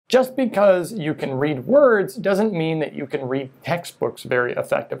Just because you can read words doesn't mean that you can read textbooks very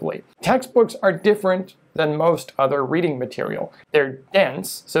effectively. Textbooks are different than most other reading material. They're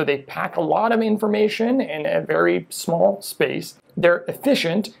dense, so they pack a lot of information in a very small space. They're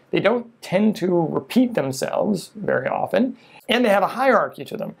efficient, they don't tend to repeat themselves very often, and they have a hierarchy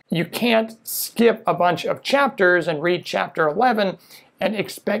to them. You can't skip a bunch of chapters and read chapter 11 and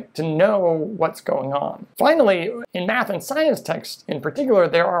expect to know what's going on. Finally, in math and science texts in particular,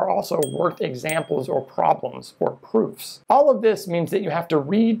 there are also worked examples or problems or proofs. All of this means that you have to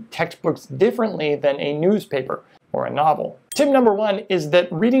read textbooks differently than a newspaper or a novel. Tip number 1 is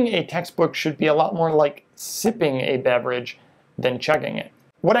that reading a textbook should be a lot more like sipping a beverage than chugging it.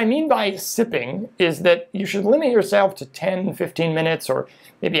 What I mean by sipping is that you should limit yourself to 10, 15 minutes or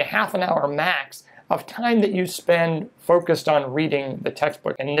maybe a half an hour max of time that you spend focused on reading the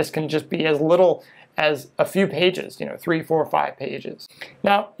textbook. And this can just be as little as a few pages, 3, 4, 5 pages.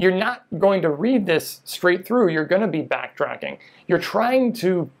 Now, you're not going to read this straight through. You're going to be backtracking. You're trying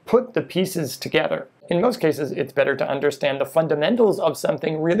to put the pieces together. In most cases, it's better to understand the fundamentals of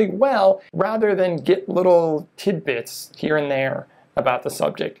something really well rather than get little tidbits here and there about the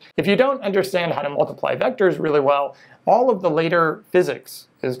subject. If you don't understand how to multiply vectors really well, all of the later physics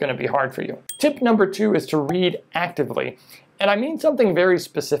is going to be hard for you. Tip number 2 is to read actively. And I mean something very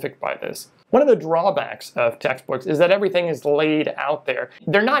specific by this. One of the drawbacks of textbooks is that everything is laid out there.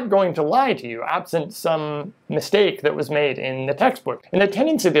 They're not going to lie to you, absent some mistake that was made in the textbook. And the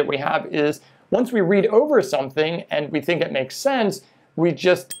tendency that we have is once we read over something and we think it makes sense, we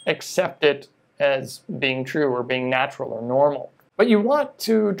just accept it as being true or being natural or normal. But you want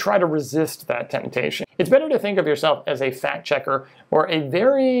to try to resist that temptation. It's better to think of yourself as a fact checker or a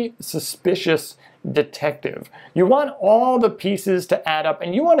very suspicious detective. You want all the pieces to add up,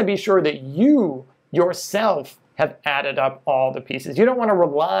 and you want to be sure that you yourself have added up all the pieces. You don't want to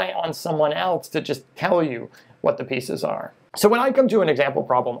rely on someone else to just tell you what the pieces are. So when I come to an example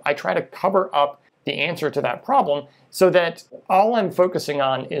problem, I try to cover up the answer to that problem so that all I'm focusing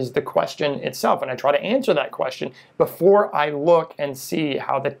on is the question itself, and I try to answer that question before I look and see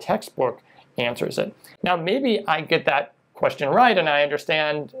how the textbook answers it. Now maybe I get that question right and I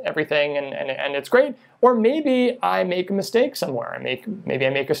understand everything and it's great, or maybe I make a mistake somewhere. Maybe I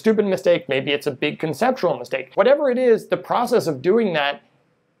make a stupid mistake, maybe it's a big conceptual mistake. Whatever it is, the process of doing that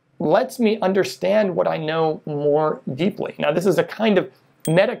lets me understand what I know more deeply. Now this is a kind of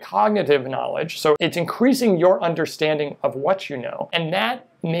metacognitive knowledge, so it's increasing your understanding of what you know, and that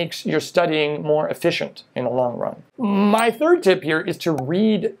makes your studying more efficient in the long run. My third tip here is to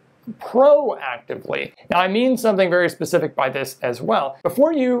read proactively. Now I mean something very specific by this as well.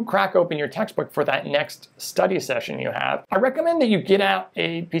 Before you crack open your textbook for that next study session you have, I recommend that you get out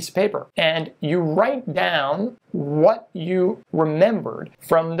a piece of paper and you write down what you remembered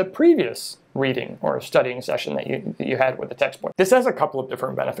from the previous reading or studying session that you had with the textbook. This has a couple of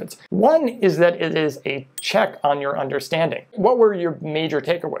different benefits. One is that it is a check on your understanding. What were your major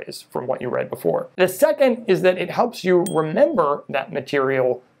takeaways from what you read before? The second is that it helps you remember that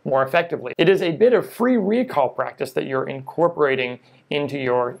material more effectively. It is a bit of free recall practice that you're incorporating into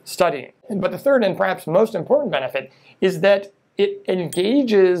your studying. But the third and perhaps most important benefit is that it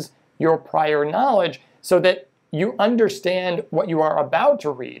engages your prior knowledge so that you understand what you are about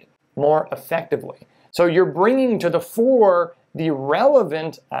to read more effectively. So you're bringing to the fore the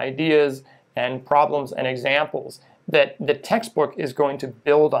relevant ideas and problems and examples that the textbook is going to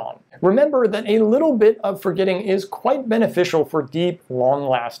build on. Remember that a little bit of forgetting is quite beneficial for deep,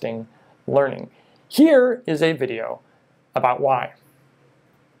 long-lasting learning. Here is a video about why.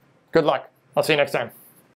 Good luck. I'll see you next time.